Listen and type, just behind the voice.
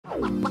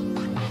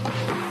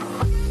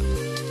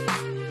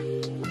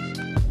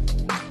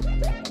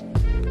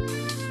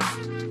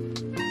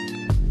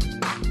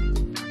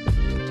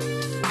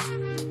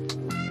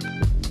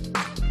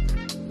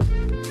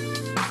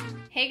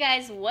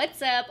guys,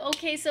 what's up?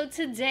 Okay, so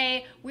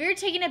today we're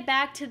taking it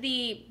back to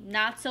the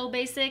not so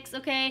basics,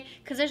 okay?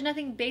 Because there's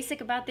nothing basic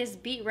about this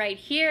beat right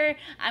here.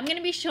 I'm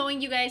gonna be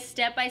showing you guys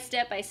step by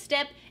step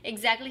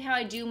exactly how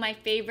I do my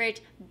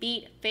favorite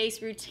beat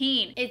face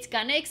routine. It's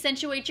gonna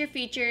accentuate your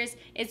features.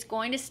 It's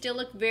going to still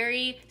look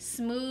very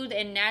smooth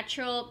and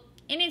natural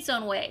in its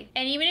own way.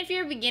 And even if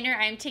you're a beginner,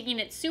 I'm taking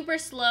it super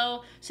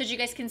slow so that you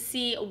guys can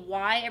see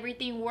why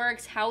everything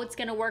works, how it's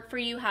gonna work for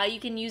you, how you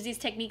can use these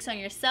techniques on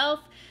yourself.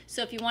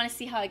 So if you wanna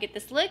see how I get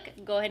this look,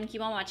 go ahead and keep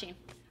on watching.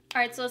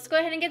 All right, so let's go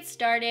ahead and get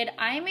started.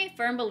 I am a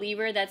firm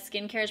believer that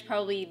skincare is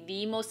probably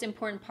the most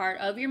important part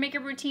of your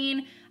makeup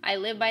routine. I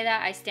live by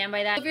that, I stand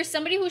by that. If you're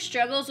somebody who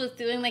struggles with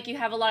feeling like you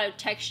have a lot of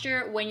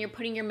texture when you're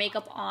putting your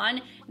makeup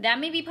on, that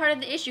may be part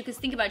of the issue, because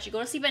think about it, you go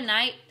to sleep at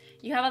night,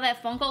 you have all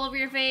that funk all over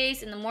your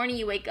face, in the morning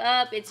you wake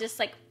up, it's just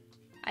like,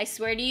 I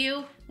swear to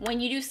you, when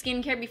you do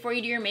skincare before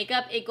you do your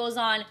makeup, it goes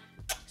on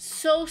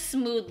so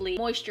smoothly.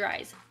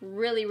 Moisturize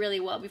really, really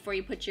well before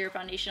you put your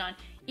foundation on.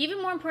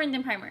 Even more important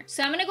than primer.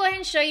 So I'm gonna go ahead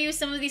and show you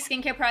some of these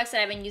skincare products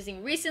that I've been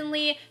using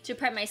recently to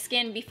prep my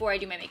skin before I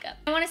do my makeup.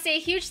 I wanna say a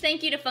huge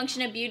thank you to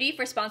Function of Beauty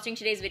for sponsoring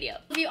today's video.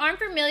 If you aren't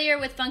familiar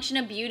with Function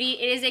of Beauty,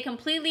 it is a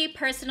completely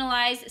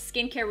personalized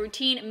skincare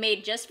routine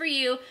made just for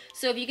you.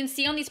 So if you can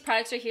see on these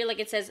products right here, like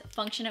it says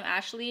Function of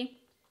Ashley,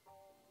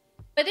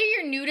 whether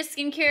you're new to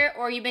skincare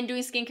or you've been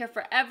doing skincare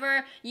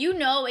forever, you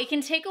know it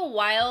can take a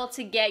while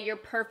to get your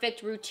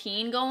perfect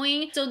routine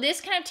going. So this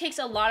kind of takes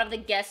a lot of the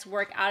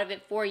guesswork out of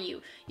it for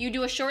you. You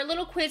do a short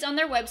little quiz on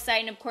their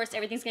website, and of course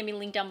everything's gonna be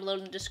linked down below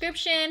in the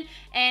description,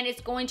 and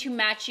it's going to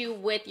match you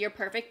with your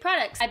perfect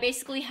products. I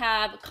basically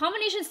have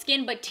combination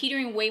skin but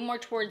teetering way more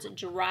towards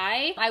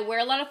dry. I wear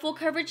a lot of full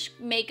coverage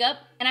makeup,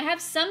 and I have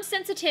some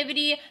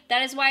sensitivity.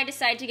 That is why I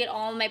decided to get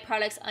all of my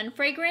products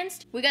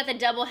unfragranced. We got the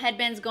double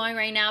headbands going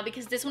right now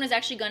because this one is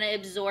actually going to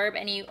absorb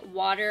any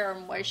water or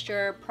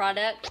moisture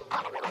product.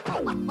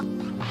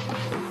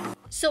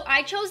 So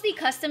I chose the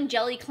Custom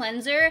Jelly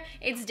Cleanser.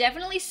 It's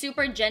definitely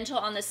super gentle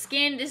on the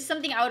skin. This is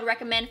something I would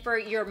recommend for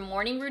your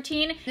morning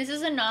routine. This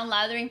is a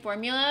non-lathering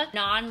formula.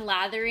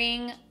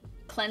 Non-lathering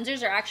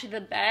cleansers are actually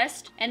the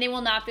best, and they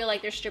will not feel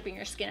like they're stripping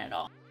your skin at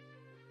all.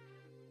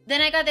 Then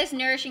I got this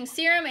Nourishing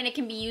Serum, and it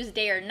can be used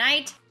day or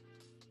night.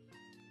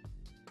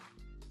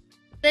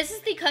 This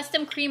is the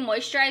Custom Cream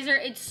Moisturizer.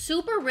 It's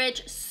super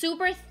rich,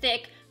 super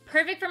thick,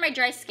 perfect for my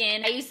dry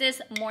skin. I use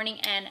this morning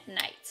and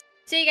night.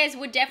 So you guys,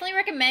 would definitely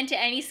recommend to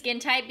any skin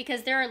type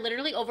because there are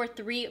literally over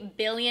 3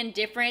 billion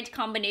different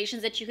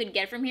combinations that you could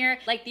get from here.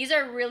 Like, these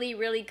are really,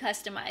 really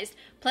customized.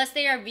 Plus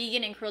they are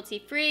vegan and cruelty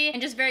free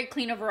and just very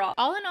clean overall.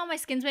 All in all, my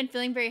skin's been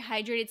feeling very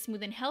hydrated,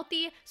 smooth, and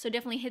healthy. So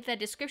definitely hit that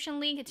description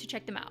link to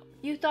check them out.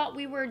 You thought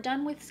we were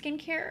done with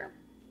skincare?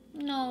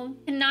 No.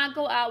 Cannot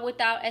go out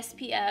without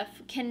SPF.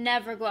 Can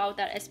never go out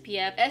without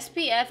SPF.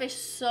 SPF is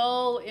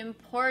so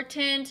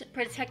important.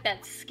 Protect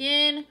that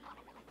skin.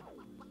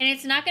 And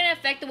it's not gonna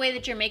affect the way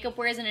that your makeup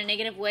wears in a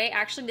negative way.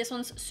 Actually, this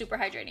one's super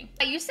hydrating.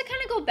 I used to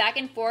kind of go back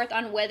and forth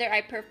on whether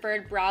I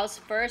preferred brows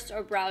first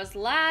or brows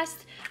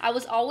last. I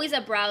was always a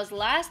brows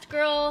last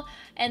girl,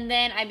 and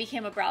then I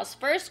became a brows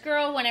first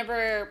girl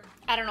whenever,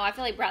 I don't know, I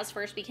feel like brows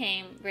first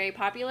became very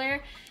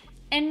popular.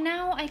 And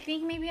now I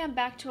think maybe I'm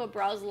back to a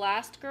brows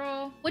last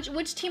girl.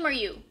 Which team are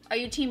you? Are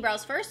you team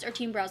brows first or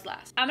team brows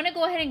last? I'm gonna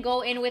go ahead and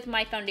go in with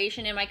my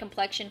foundation and my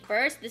complexion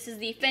first. This is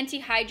the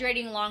Fenty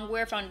Hydrating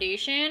Longwear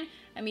Foundation.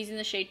 I'm using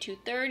the shade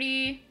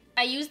 230.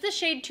 I used the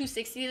shade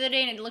 260 the other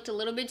day and it looked a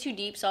little bit too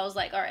deep, so I was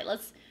like, all right,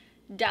 let's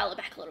dial it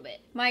back a little bit.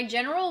 My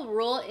general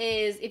rule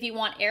is if you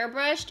want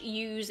airbrushed,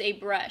 use a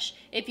brush.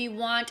 If you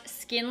want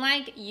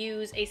skin-like,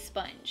 use a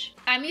sponge.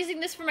 I'm using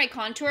this for my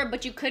contour,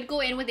 but you could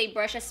go in with a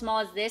brush as small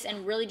as this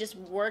and really just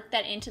work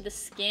that into the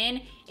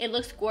skin. It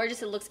looks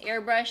gorgeous, it looks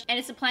airbrushed, and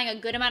it's applying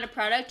a good amount of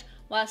product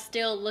while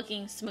still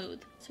looking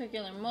smooth.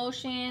 Circular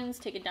motions,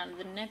 take it down to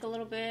the neck a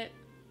little bit.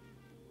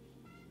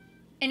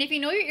 And if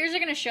you know your ears are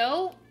gonna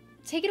show,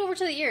 take it over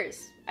to the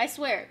ears, I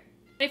swear.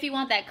 But if you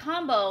want that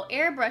combo,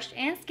 airbrushed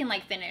and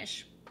skin-like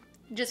finish,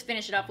 just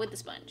finish it off with the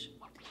sponge.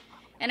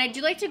 And I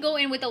do like to go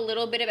in with a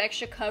little bit of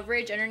extra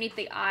coverage underneath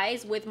the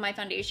eyes with my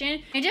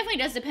foundation. It definitely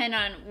does depend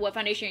on what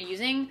foundation you're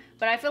using,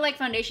 but I feel like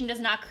foundation does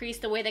not crease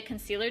the way that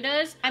concealer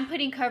does. I'm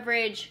putting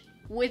coverage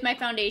with my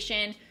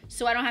foundation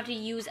so I don't have to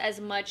use as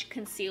much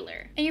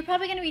concealer. And you're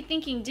probably gonna be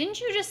thinking, didn't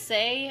you just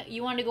say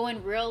you want to go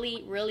in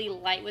really, really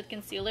light with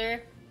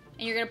concealer?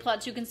 And you're gonna pull out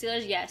 2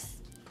 concealers?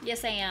 Yes.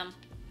 Yes, I am.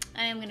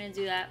 I am gonna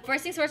do that.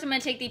 First things first, I'm gonna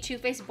take the Too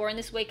Faced Born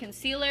This Way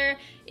concealer.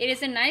 It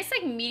is a nice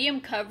like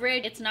medium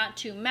coverage. It's not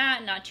too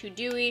matte, not too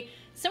dewy.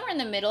 Somewhere in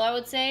the middle, I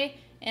would say.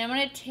 And I'm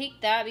gonna take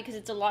that because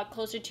it's a lot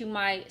closer to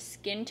my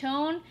skin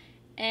tone.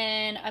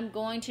 And I'm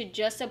going to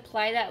just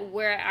apply that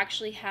where I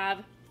actually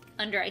have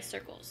under eye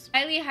circles.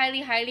 Highly,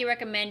 highly, highly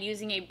recommend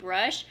using a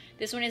brush.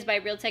 This one is by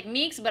Real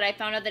Techniques, but I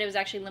found out that it was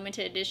actually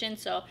limited edition,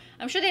 so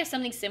I'm sure they have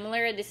something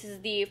similar. This is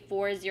the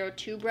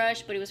 402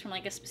 brush, but it was from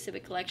like a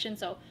specific collection,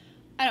 so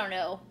I don't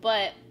know.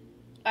 But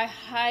I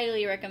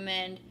highly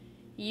recommend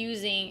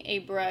using a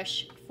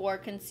brush for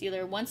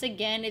concealer. Once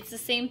again, it's the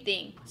same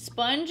thing.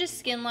 Sponge is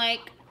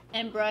skin-like,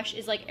 and brush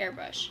is like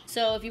airbrush.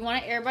 So if you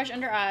want to airbrush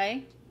under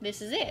eye,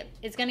 this is it.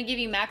 It's gonna give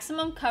you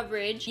maximum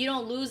coverage. You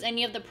don't lose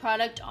any of the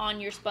product on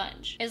your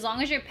sponge. As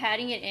long as you're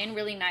patting it in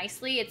really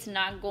nicely, it's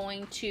not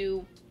going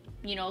to,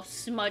 you know,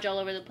 smudge all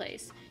over the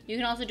place. You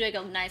can also do like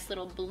a nice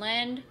little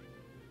blend.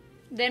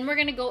 Then we're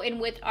gonna go in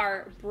with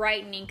our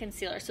brightening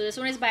concealer. So this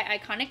one is by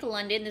Iconic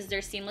London. This is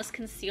their seamless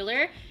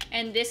concealer.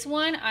 And this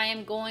one, I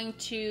am going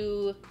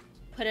to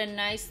put a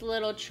nice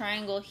little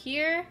triangle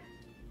here.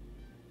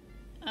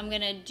 I'm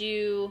gonna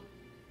do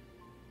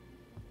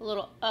a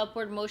little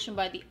upward motion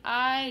by the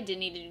eye. Didn't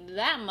need to do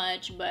that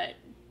much, but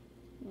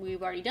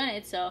we've already done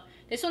it. So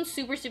this one's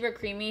super, super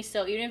creamy.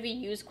 So even if you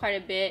use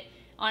quite a bit,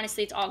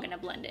 honestly, it's all gonna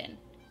blend in.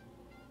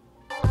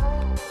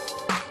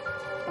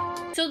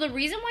 So the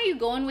reason why you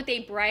go in with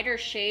a brighter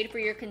shade for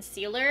your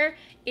concealer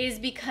is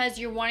because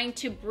you're wanting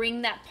to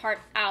bring that part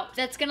out.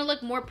 That's gonna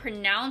look more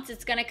pronounced.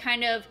 It's gonna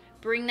kind of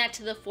bring that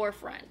to the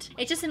forefront.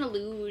 It's just an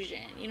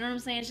illusion. You know what I'm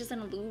saying? It's just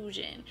an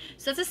illusion.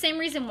 So that's the same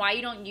reason why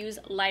you don't use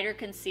lighter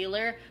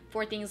concealer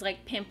for things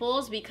like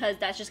pimples, because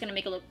that's just gonna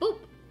make it look boop,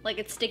 like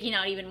it's sticking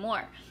out even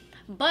more.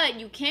 But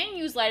you can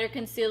use lighter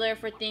concealer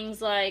for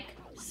things like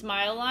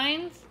smile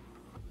lines,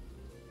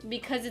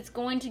 because it's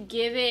going to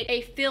give it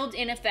a filled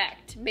in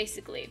effect,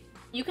 basically.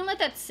 You can let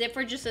that sit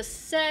for just a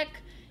sec.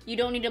 You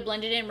don't need to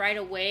blend it in right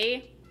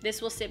away. This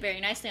will sit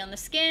very nicely on the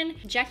skin.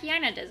 Jackie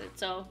Aina does it,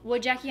 so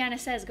what Jackie Aina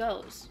says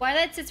goes. While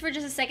that sits for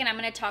just a second, I'm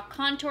gonna talk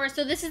contour.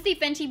 So this is the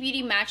Fenty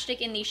Beauty Matchstick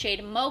in the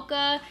shade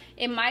Mocha.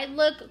 It might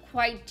look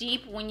quite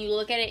deep when you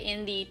look at it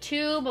in the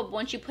tube, but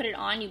once you put it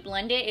on, you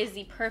blend it, is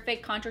the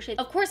perfect contour shade.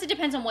 Of course, it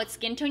depends on what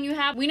skin tone you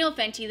have. We know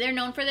Fenty, they're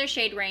known for their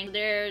shade range.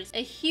 There's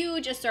a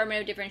huge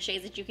assortment of different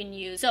shades that you can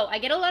use. So I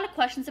get a lot of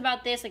questions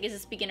about this, like, is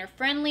this beginner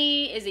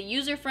friendly? Is it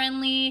user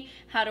friendly?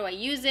 How do I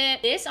use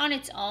it? This on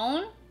its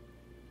own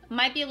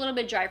might be a little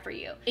bit dry for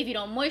you. If you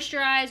don't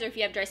moisturize, or if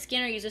you have dry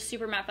skin or use a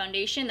super matte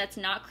foundation that's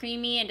not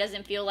creamy and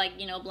doesn't feel like,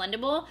 you know,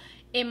 blendable,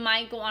 it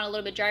might go on a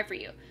little bit dry for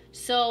you.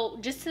 So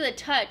just to the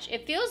touch,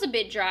 it feels a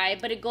bit dry,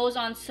 but it goes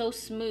on so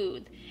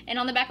smooth. And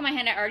on the back of my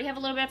hand, I already have a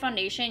little bit of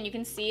foundation. You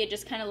can see it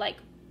just kind of like,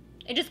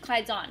 it just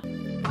glides on.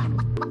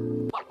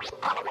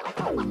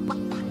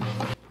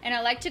 And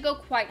I like to go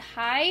quite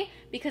high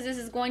because this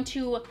is going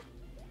to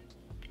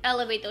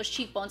elevate those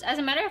cheekbones. As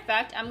a matter of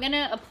fact, I'm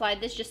gonna apply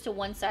this just to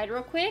one side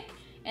real quick,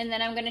 and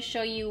then I'm gonna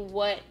show you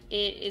what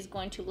it is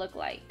going to look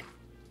like.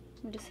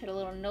 Just hit a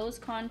little nose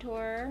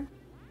contour.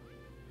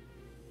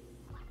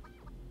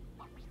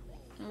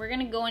 And we're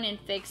gonna go in and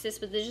fix this,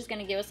 but this is just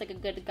gonna give us like a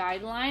good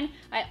guideline.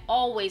 I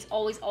always,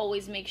 always,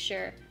 always make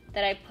sure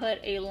that I put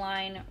a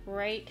line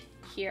right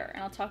here,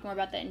 and I'll talk more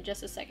about that in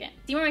just a second.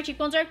 See where my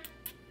cheekbones are?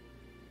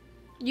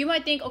 You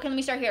might think, okay, let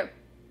me start here.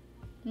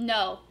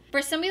 No.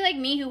 For somebody like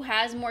me who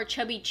has more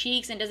chubby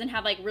cheeks and doesn't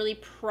have like really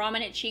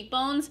prominent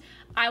cheekbones,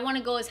 I want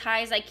to go as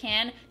high as I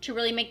can to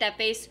really make that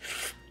face,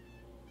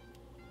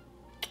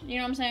 you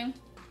know what I'm saying?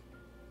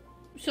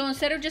 So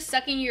instead of just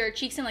sucking your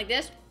cheeks in like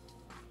this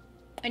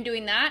and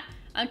doing that,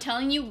 I'm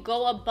telling you,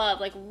 go above,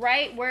 like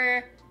right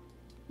where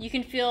you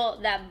can feel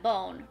that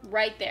bone,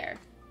 right there.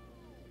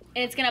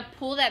 And it's gonna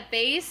pull that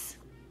face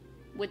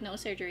with no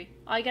surgery.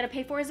 All you gotta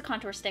pay for is a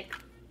contour stick.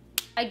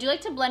 I do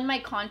like to blend my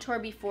contour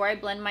before I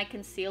blend my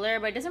concealer,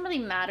 but it doesn't really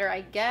matter,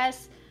 I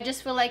guess. I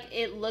just feel like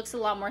it looks a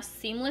lot more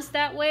seamless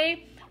that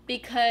way,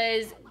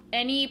 because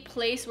any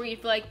place where you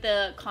feel like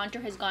the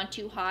contour has gone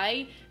too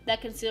high,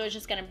 that concealer is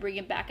just gonna bring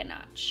it back a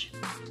notch.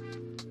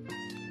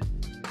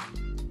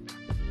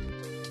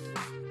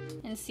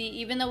 And see,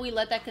 even though we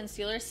let that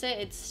concealer sit,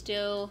 it's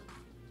still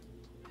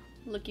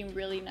looking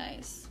really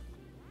nice.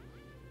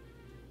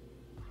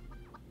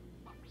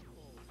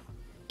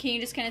 Can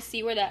you just kind of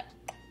see where that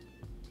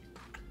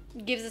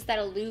gives us that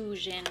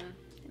illusion,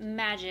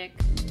 magic?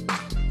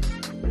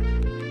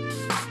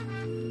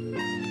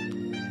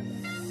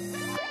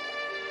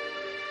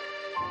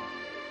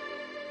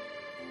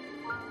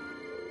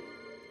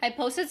 I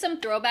posted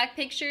some throwback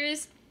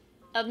pictures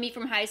of me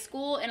from high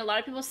school, and a lot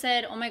of people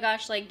said, oh my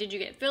gosh, like, did you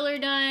get filler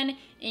done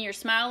in your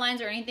smile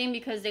lines or anything,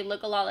 because they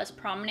look a lot less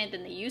prominent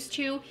than they used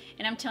to.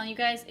 And I'm telling you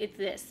guys, it's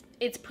this.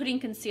 It's putting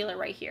concealer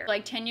right here.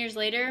 Like 10 years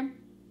later,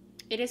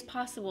 it is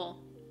possible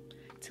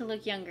to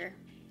look younger.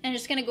 I'm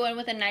just gonna go in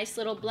with a nice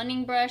little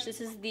blending brush. This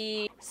is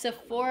the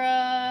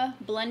Sephora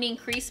blending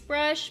crease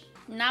brush.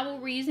 Not what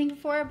we're using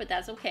before, but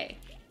that's okay.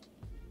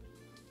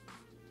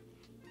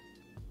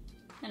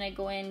 And I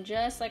go in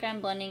just like I'm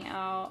blending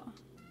out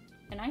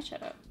an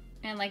eyeshadow.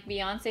 And like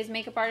Beyonce's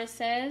makeup artist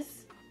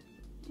says,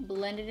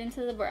 blend it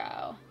into the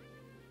brow.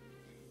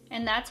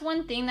 And that's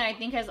one thing that I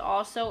think has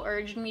also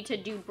urged me to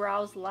do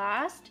brows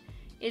last,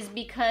 is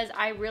because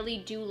I really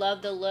do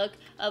love the look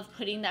of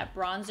putting that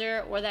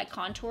bronzer or that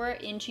contour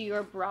into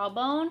your brow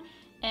bone.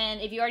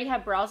 And if you already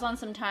have brows on,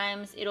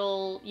 sometimes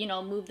it'll, you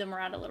know, move them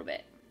around a little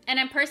bit. And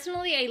I'm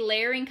personally a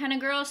layering kind of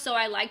girl, so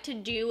I like to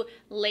do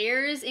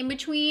layers in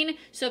between.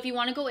 So if you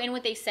want to go in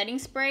with a setting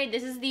spray,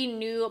 this is the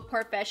new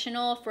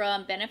Professional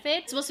from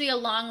Benefit. It's supposed to be a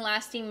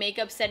long-lasting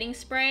makeup setting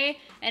spray,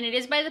 and it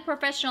is by the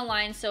Professional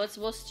line, so it's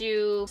supposed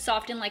to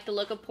soften like the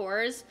look of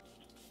pores.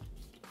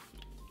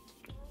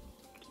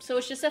 So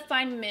it's just a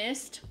fine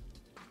mist.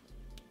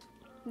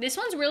 This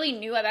one's really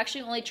new. I've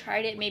actually only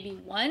tried it maybe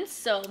once,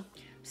 so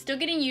still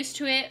getting used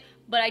to it,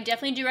 but I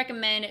definitely do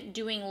recommend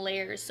doing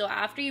layers. So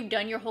after you've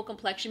done your whole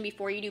complexion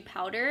before you do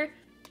powder,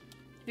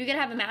 if you're gonna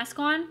have a mask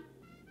on,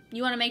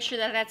 you wanna make sure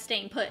that that's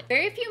staying put.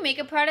 Very few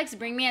makeup products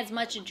bring me as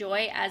much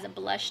joy as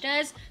blush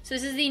does. So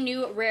this is the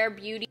new Rare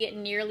Beauty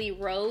Nearly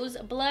Rose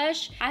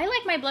blush. I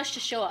like my blush to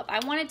show up.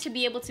 I want it to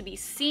be able to be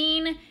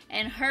seen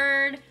and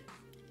heard,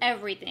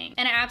 everything.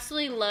 And I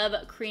absolutely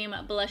love cream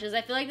blushes.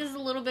 I feel like this is a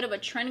little bit of a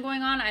trend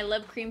going on. I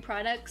love cream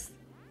products.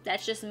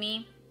 That's just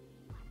me.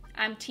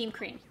 I'm team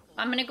cream.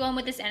 I'm gonna go in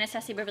with this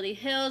Anastasia Beverly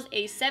Hills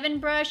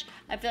A7 brush.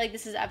 I feel like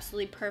this is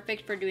absolutely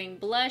perfect for doing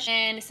blush.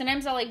 And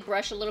sometimes I'll like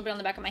brush a little bit on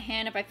the back of my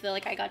hand if I feel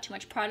like I got too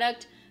much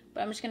product.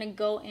 But I'm just gonna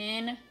go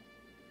in,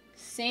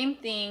 same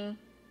thing,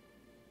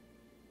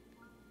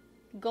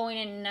 going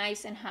in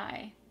nice and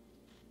high.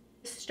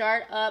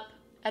 Start up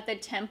at the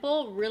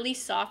temple really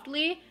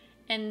softly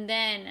and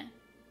then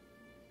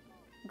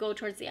go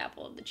towards the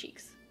apple of the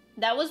cheeks.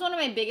 That was one of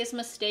my biggest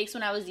mistakes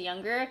when I was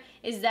younger,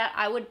 is that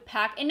I would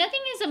pack, and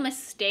nothing is a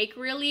mistake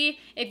really.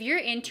 If you're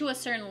into a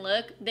certain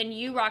look, then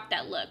you rock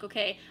that look,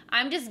 okay?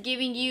 I'm just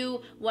giving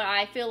you what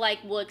I feel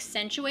like will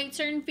accentuate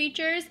certain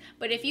features,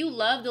 but if you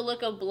love the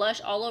look of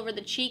blush all over the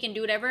cheek and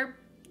do whatever,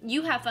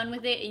 you have fun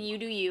with it and you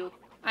do you.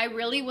 I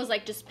really was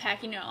like just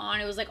packing it on.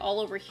 It was like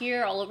all over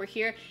here,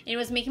 and it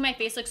was making my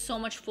face look so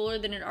much fuller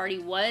than it already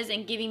was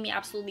and giving me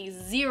absolutely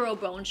zero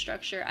bone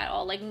structure at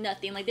all, like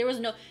nothing. Like there was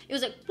no, it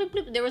was like bloop,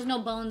 bloop, there was no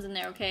bones in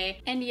there,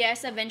 okay? And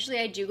yes, eventually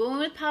I do go in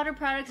with powder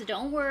products.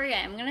 Don't worry, I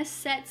am gonna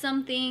set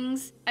some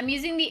things. I'm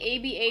using the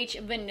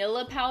ABH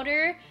Vanilla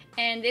Powder,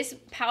 and this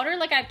powder,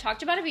 like I've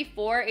talked about it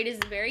before, it is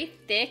very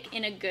thick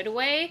in a good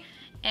way.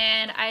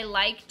 And I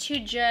like to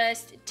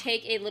just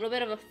take a little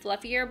bit of a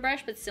fluffier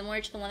brush, but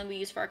similar to the one that we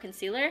use for our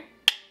concealer.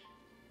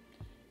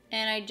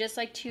 And I just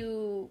like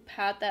to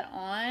pat that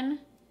on.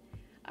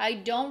 I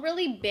don't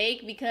really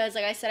bake because,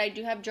 like I said, I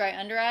do have dry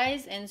under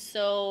eyes. And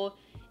so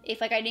if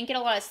like I didn't get a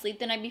lot of sleep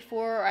the night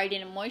before or I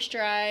didn't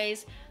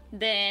moisturize,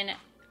 then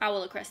I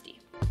will look crusty.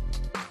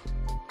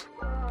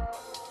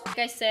 Like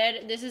I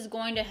said, this is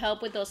going to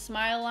help with those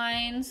smile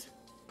lines.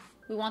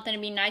 We want them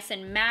to be nice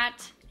and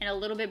matte and a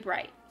little bit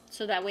bright,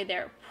 so that way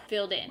they're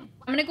filled in.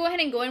 I'm gonna go ahead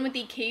and go in with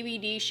the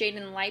KVD Shade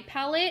and Light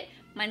palette.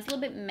 Mine's a little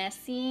bit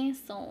messy,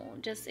 so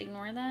just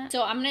ignore that.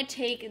 So I'm gonna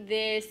take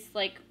this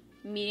like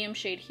medium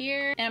shade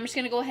here, and I'm just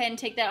gonna go ahead and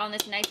take that on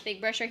this nice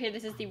big brush right here.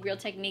 This is the Real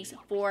Techniques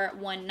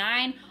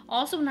 419.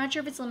 Also, not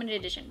sure if it's limited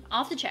edition.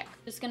 I'll have to check.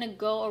 Just gonna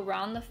go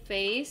around the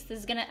face. This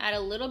is gonna add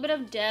a little bit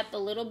of depth, a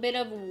little bit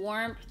of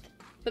warmth,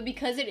 but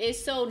because it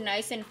is so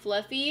nice and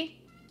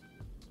fluffy,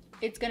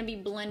 it's gonna be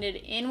blended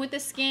in with the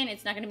skin.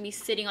 It's not gonna be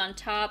sitting on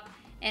top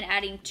and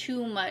adding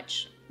too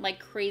much like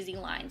crazy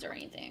lines or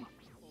anything.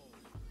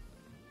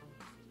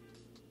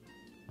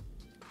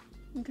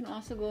 You can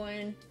also go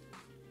in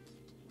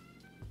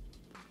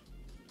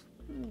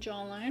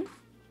jawline.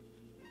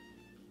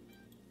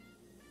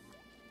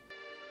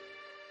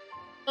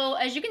 So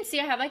as you can see,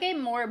 I have like a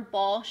more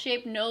ball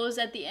shaped nose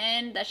at the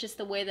end. That's just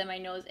the way that my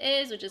nose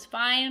is, which is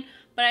fine.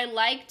 But I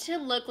like to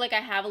look like I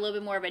have a little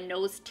bit more of a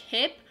nose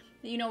tip.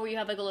 You know, where you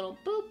have like a little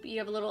boop, you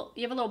have a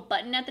little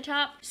button at the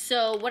top.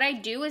 So what I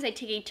do is I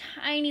take a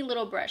tiny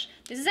little brush.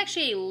 This is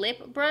actually a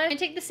lip brush. I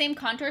take the same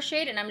contour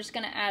shade and I'm just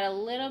gonna add a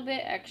little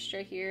bit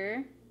extra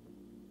here.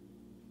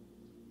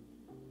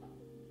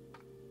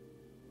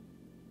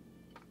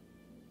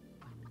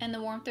 And the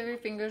warmth of your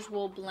fingers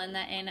will blend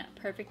that in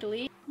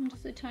perfectly.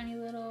 Just a tiny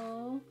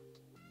little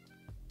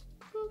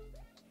boop.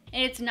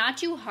 And it's not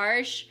too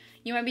harsh.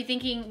 You might be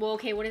thinking, well,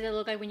 okay, what does it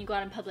look like when you go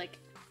out in public?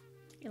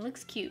 It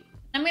looks cute.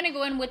 I'm gonna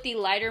go in with the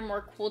lighter,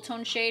 more cool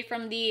tone shade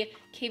from the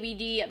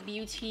KVD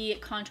Beauty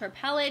Contour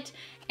Palette.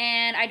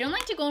 And I don't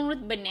like to go in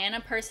with banana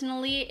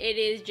personally. It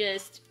is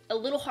just a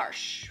little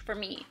harsh for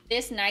me.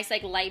 This nice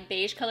like light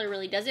beige color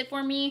really does it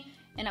for me.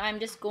 And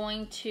I'm just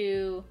going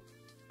to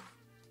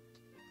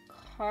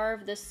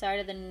carve the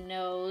side of the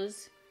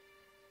nose.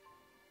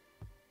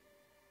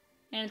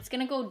 And it's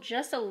gonna go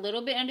just a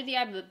little bit under the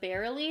eye, but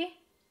barely.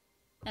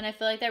 And I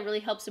feel like that really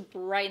helps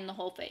brighten the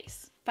whole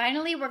face.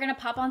 Finally, we're gonna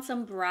pop on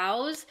some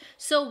brows.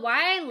 So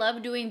why I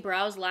love doing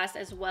brows last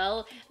as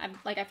well, I feel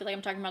like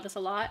I'm talking about this a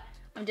lot.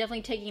 I'm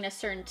definitely taking a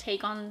certain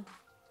take on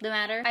the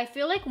matter. I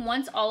feel like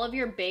once all of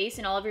your base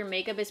and all of your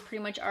makeup is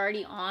pretty much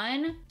already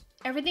on,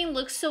 everything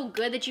looks so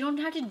good that you don't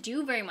have to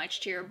do very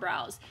much to your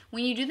brows.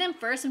 When you do them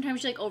first,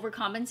 sometimes you like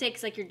overcompensate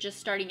because like you're just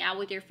starting out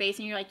with your face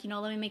and you're like, you know,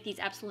 let me make these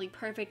absolutely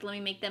perfect. Let me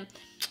make them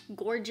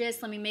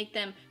gorgeous. Let me make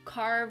them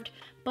carved.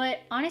 But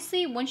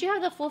honestly, once you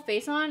have the full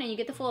face on and you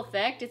get the full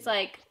effect, it's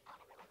like,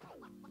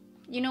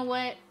 you know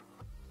what?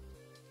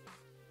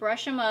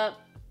 Brush them up,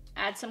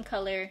 add some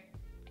color,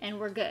 and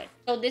we're good.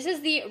 So this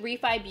is the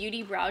Refi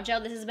Beauty Brow Gel.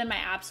 This has been my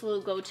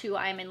absolute go-to.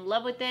 I'm in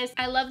love with this.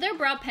 I love their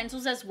brow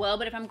pencils as well,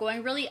 but if I'm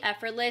going really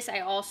effortless, I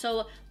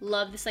also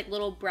love this like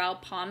little brow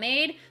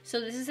pomade.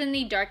 So this is in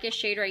the darkest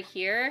shade right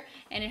here,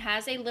 and it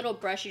has a little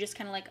brush. You just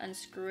kind of like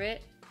unscrew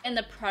it And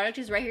the product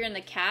is right here in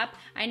the cap.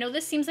 I know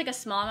this seems like a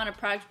small amount of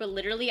product, but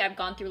literally I've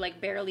gone through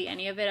like barely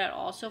any of it at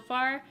all so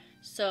far.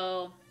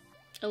 So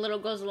a little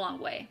goes a long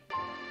way.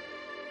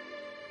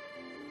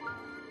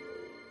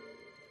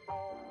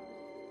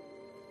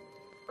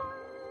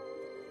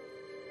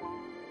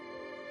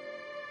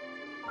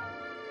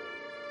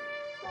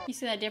 You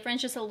see that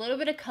difference? Just a little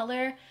bit of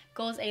color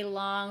goes a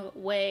long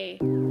way.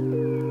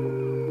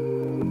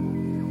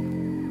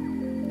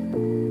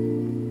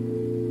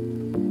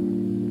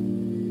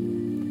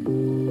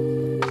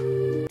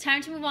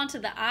 Time to move on to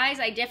the eyes.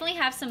 I definitely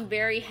have some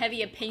very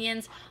heavy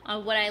opinions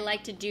on what I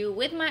like to do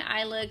with my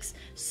eye looks.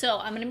 So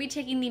I'm going to be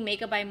taking the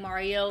Makeup by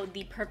Mario,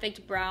 the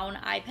Perfect Brown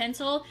eye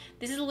pencil.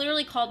 This is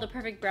literally called the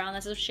Perfect Brown.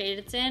 That's the shade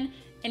it's in.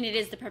 And it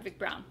is the Perfect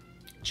Brown.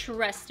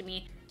 Trust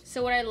me.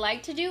 So what I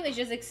like to do is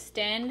just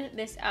extend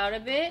this out a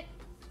bit.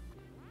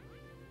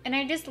 And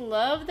I just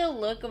love the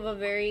look of a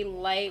very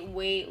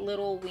lightweight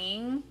little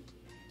wing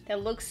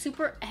that looks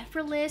super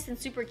effortless and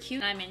super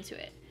cute. I'm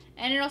into it.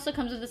 And it also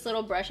comes with this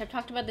little brush. I've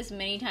talked about this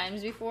many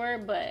times before,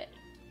 but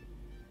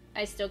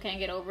I still can't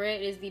get over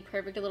it. It is the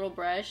perfect little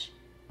brush.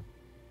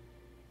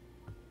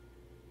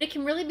 It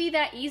can really be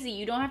that easy.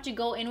 You don't have to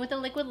go in with a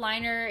liquid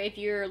liner if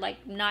you're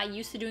like not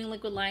used to doing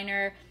liquid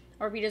liner,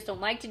 or if you just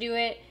don't like to do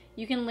it.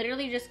 You can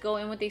literally just go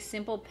in with a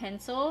simple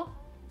pencil.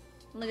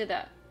 Look at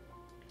that.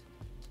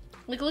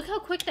 Like, look how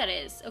quick that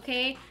is,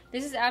 okay?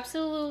 This is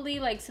absolutely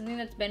like something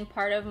that's been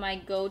part of my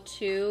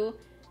go-to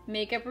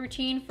makeup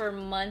routine for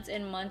months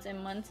and months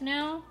and months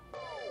now.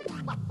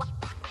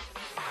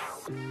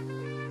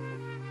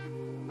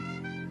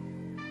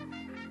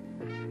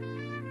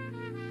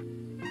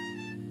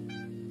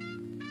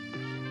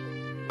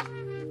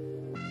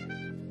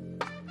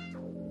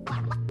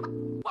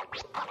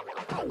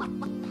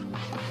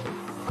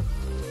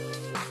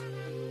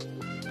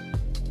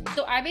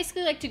 So I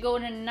basically like to go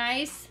in a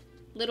nice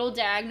little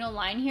diagonal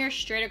line here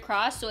straight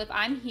across. So if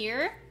I'm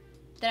here,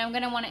 then I'm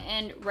gonna wanna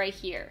end right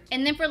here.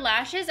 And then for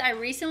lashes, I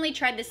recently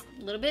tried this,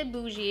 a little bit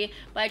bougie,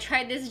 but I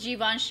tried this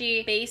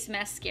Givenchy base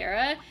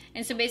mascara.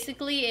 And so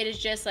basically it is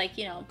just like,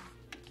 you know,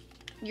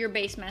 your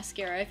base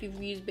mascara if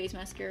you've used base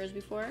mascaras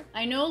before.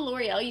 I know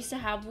L'Oreal used to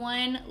have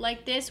one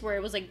like this where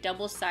it was like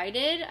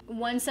double-sided.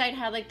 One side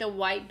had like the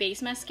white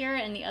base mascara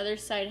and the other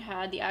side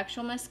had the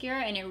actual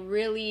mascara, and it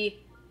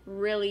really,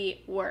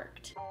 really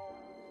worked.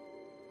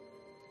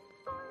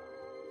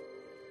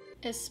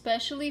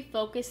 Especially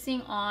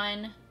focusing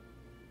on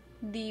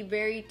the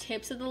very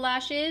tips of the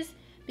lashes,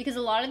 because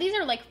a lot of these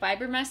are like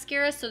fiber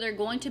mascara, so they're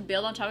going to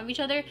build on top of each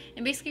other,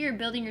 and basically you're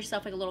building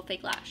yourself like a little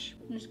fake lash.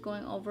 I'm just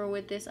going over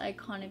with this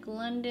Iconic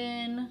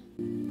London.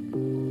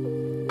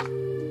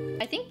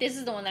 I think this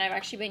is the one that I've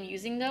actually been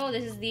using though.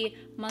 This is the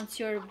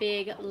Monsieur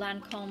Big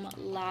Lancome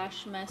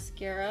Lash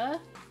Mascara.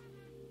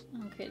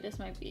 Okay, this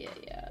might be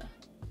it, yeah.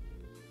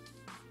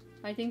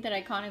 I think that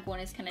Iconic one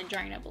is kind of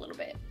drying up a little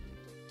bit.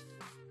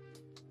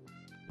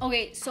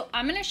 Okay, so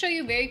I'm gonna show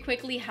you very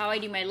quickly how I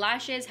do my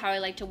lashes, how I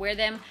like to wear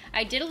them.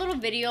 I did a little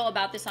video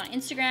about this on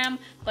Instagram,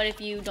 but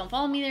if you don't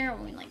follow me there, I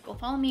mean, like, go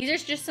follow me.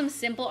 These are just some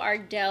simple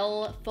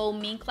Ardell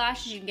faux mink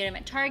lashes. You can get them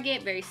at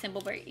Target, very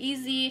simple, very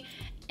easy.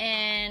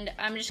 And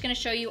I'm just gonna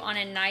show you on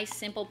a nice,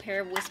 simple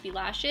pair of wispy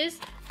lashes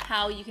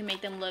how you can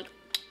make them look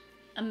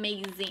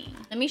amazing.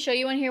 Let me show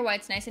you one here why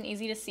it's nice and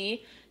easy to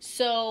see.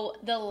 So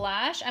the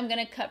lash, I'm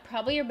gonna cut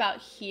probably about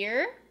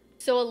here.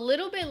 So a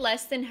little bit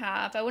less than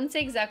half. I wouldn't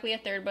say exactly a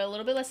third, but a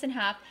little bit less than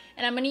half.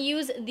 And I'm gonna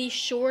use the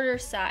shorter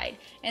side.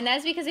 And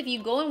that's because if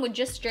you go in with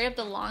just straight up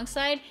the long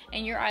side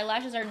and your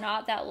eyelashes are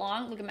not that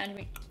long, look, imagine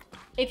me.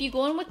 If you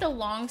go in with the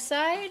long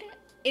side,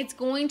 it's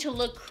going to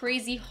look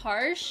crazy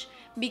harsh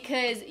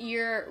because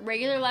your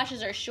regular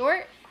lashes are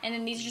short, and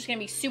then these are just gonna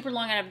be super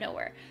long out of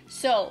nowhere.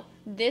 So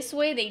this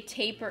way they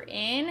taper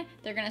in.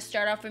 They're gonna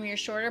start off from your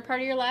shorter part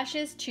of your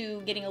lashes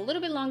to getting a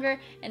little bit longer,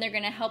 and they're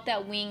gonna help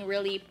that wing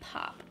really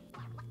pop.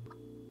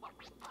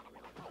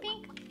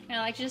 And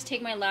I like to just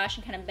take my lash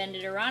and kind of bend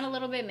it around a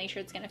little bit, make sure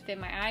it's gonna fit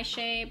my eye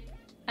shape.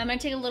 I'm gonna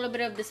take a little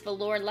bit of this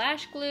velour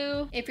lash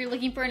glue. If you're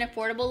looking for an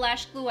affordable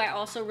lash glue, I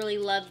also really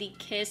love the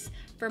Kiss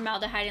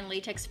formaldehyde and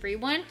latex free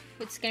one.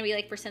 It's gonna be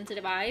like for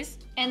sensitive eyes.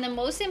 And the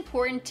most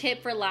important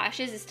tip for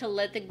lashes is to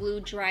let the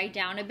glue dry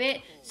down a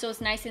bit so it's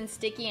nice and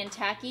sticky and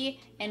tacky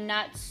and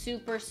not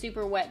super,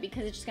 super wet,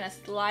 because it's just gonna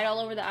slide all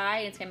over the eye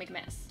and it's gonna make a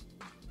mess.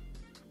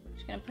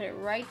 Just gonna put it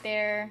right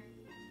there.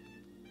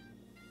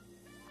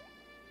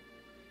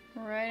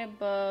 Right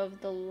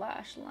above the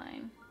lash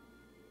line.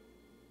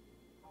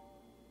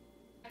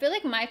 I feel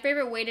like my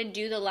favorite way to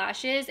do the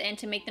lashes and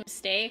to make them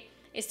stay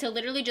is to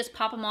literally just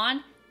pop them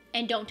on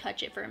and don't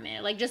touch it for a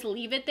minute. Like, just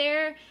leave it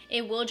there.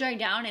 It will dry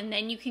down, and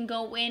then you can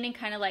go in and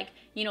kind of like,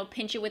 you know,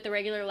 pinch it with the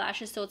regular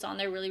lashes so it's on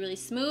there really, really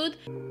smooth.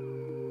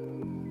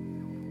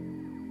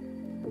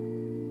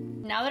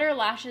 Now that our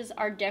lashes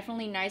are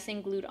definitely nice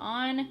and glued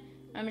on,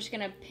 I'm just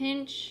gonna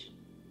pinch.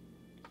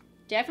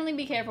 Definitely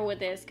be careful with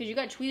this because you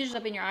got tweezers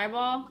up in your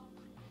eyeball.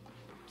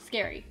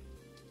 Scary.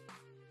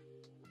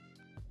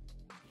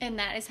 And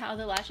that is how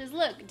the lashes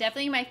look.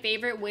 Definitely my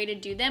favorite way to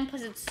do them,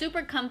 plus it's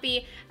super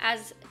comfy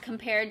as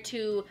compared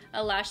to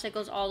a lash that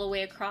goes all the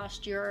way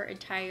across your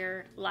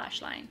entire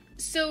lash line.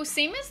 So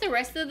same as the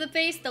rest of the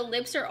face, the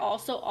lips are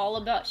also all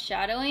about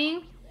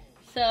shadowing.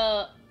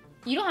 So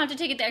you don't have to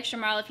take it the extra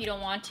mile if you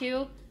don't want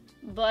to,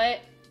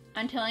 but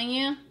I'm telling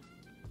you,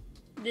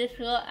 this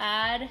will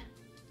add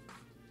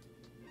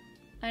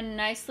a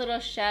nice little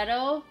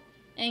shadow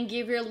and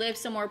give your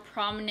lips a more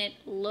prominent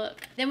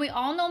look. Then we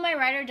all know my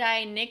ride or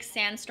die NYX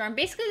Sandstorm.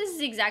 Basically this is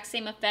the exact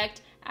same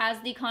effect as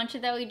the contour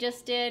that we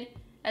just did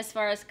as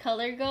far as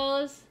color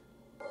goes.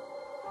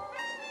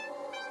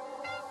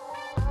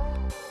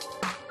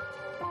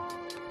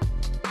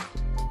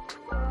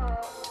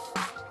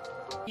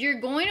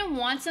 You're going to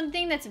want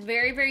something that's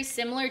very, very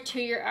similar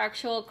to your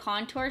actual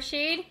contour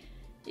shade,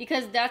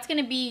 because that's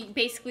gonna be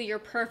basically your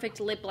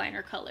perfect lip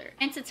liner color.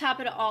 And to top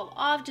it all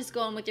off, just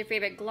go in with your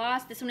favorite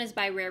gloss. This one is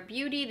by Rare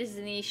Beauty. This is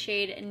in the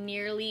shade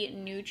Nearly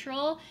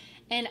Neutral.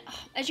 And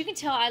as you can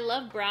tell, I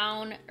love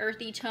brown,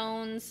 earthy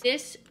tones.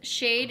 This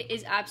shade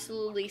is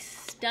absolutely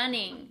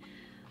stunning.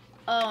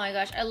 Oh my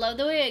gosh, I love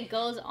the way it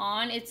goes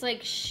on. It's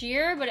like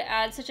sheer, but it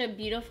adds such a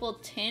beautiful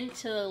tint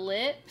to the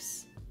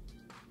lips.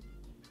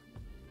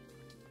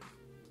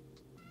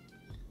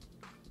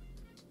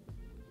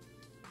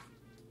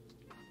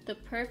 The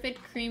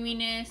perfect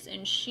creaminess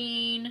and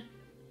sheen.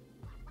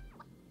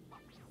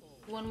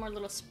 One more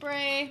little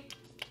spray.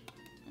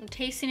 I'm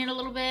tasting it a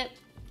little bit.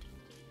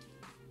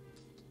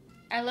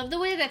 I love the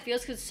way that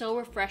feels because it's so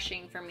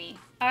refreshing for me.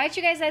 Alright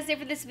you guys, that's it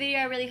for this video.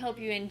 I really hope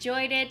you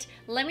enjoyed it.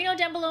 Let me know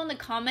down below in the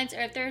comments,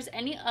 or if there's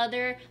any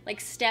other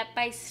like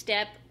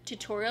step-by-step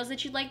tutorials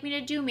that you'd like me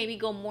to do, maybe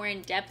go more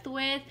in depth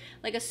with,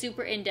 like a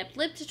super in-depth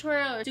lip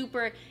tutorial or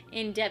super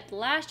in-depth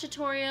lash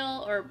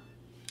tutorial, or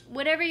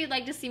whatever you'd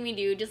like to see me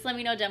do. Just let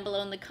me know down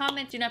below in the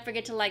comments. Do not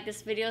forget to like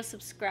this video,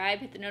 subscribe,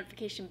 hit the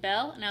notification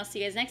bell, and I'll see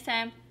you guys next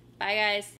time. Bye guys.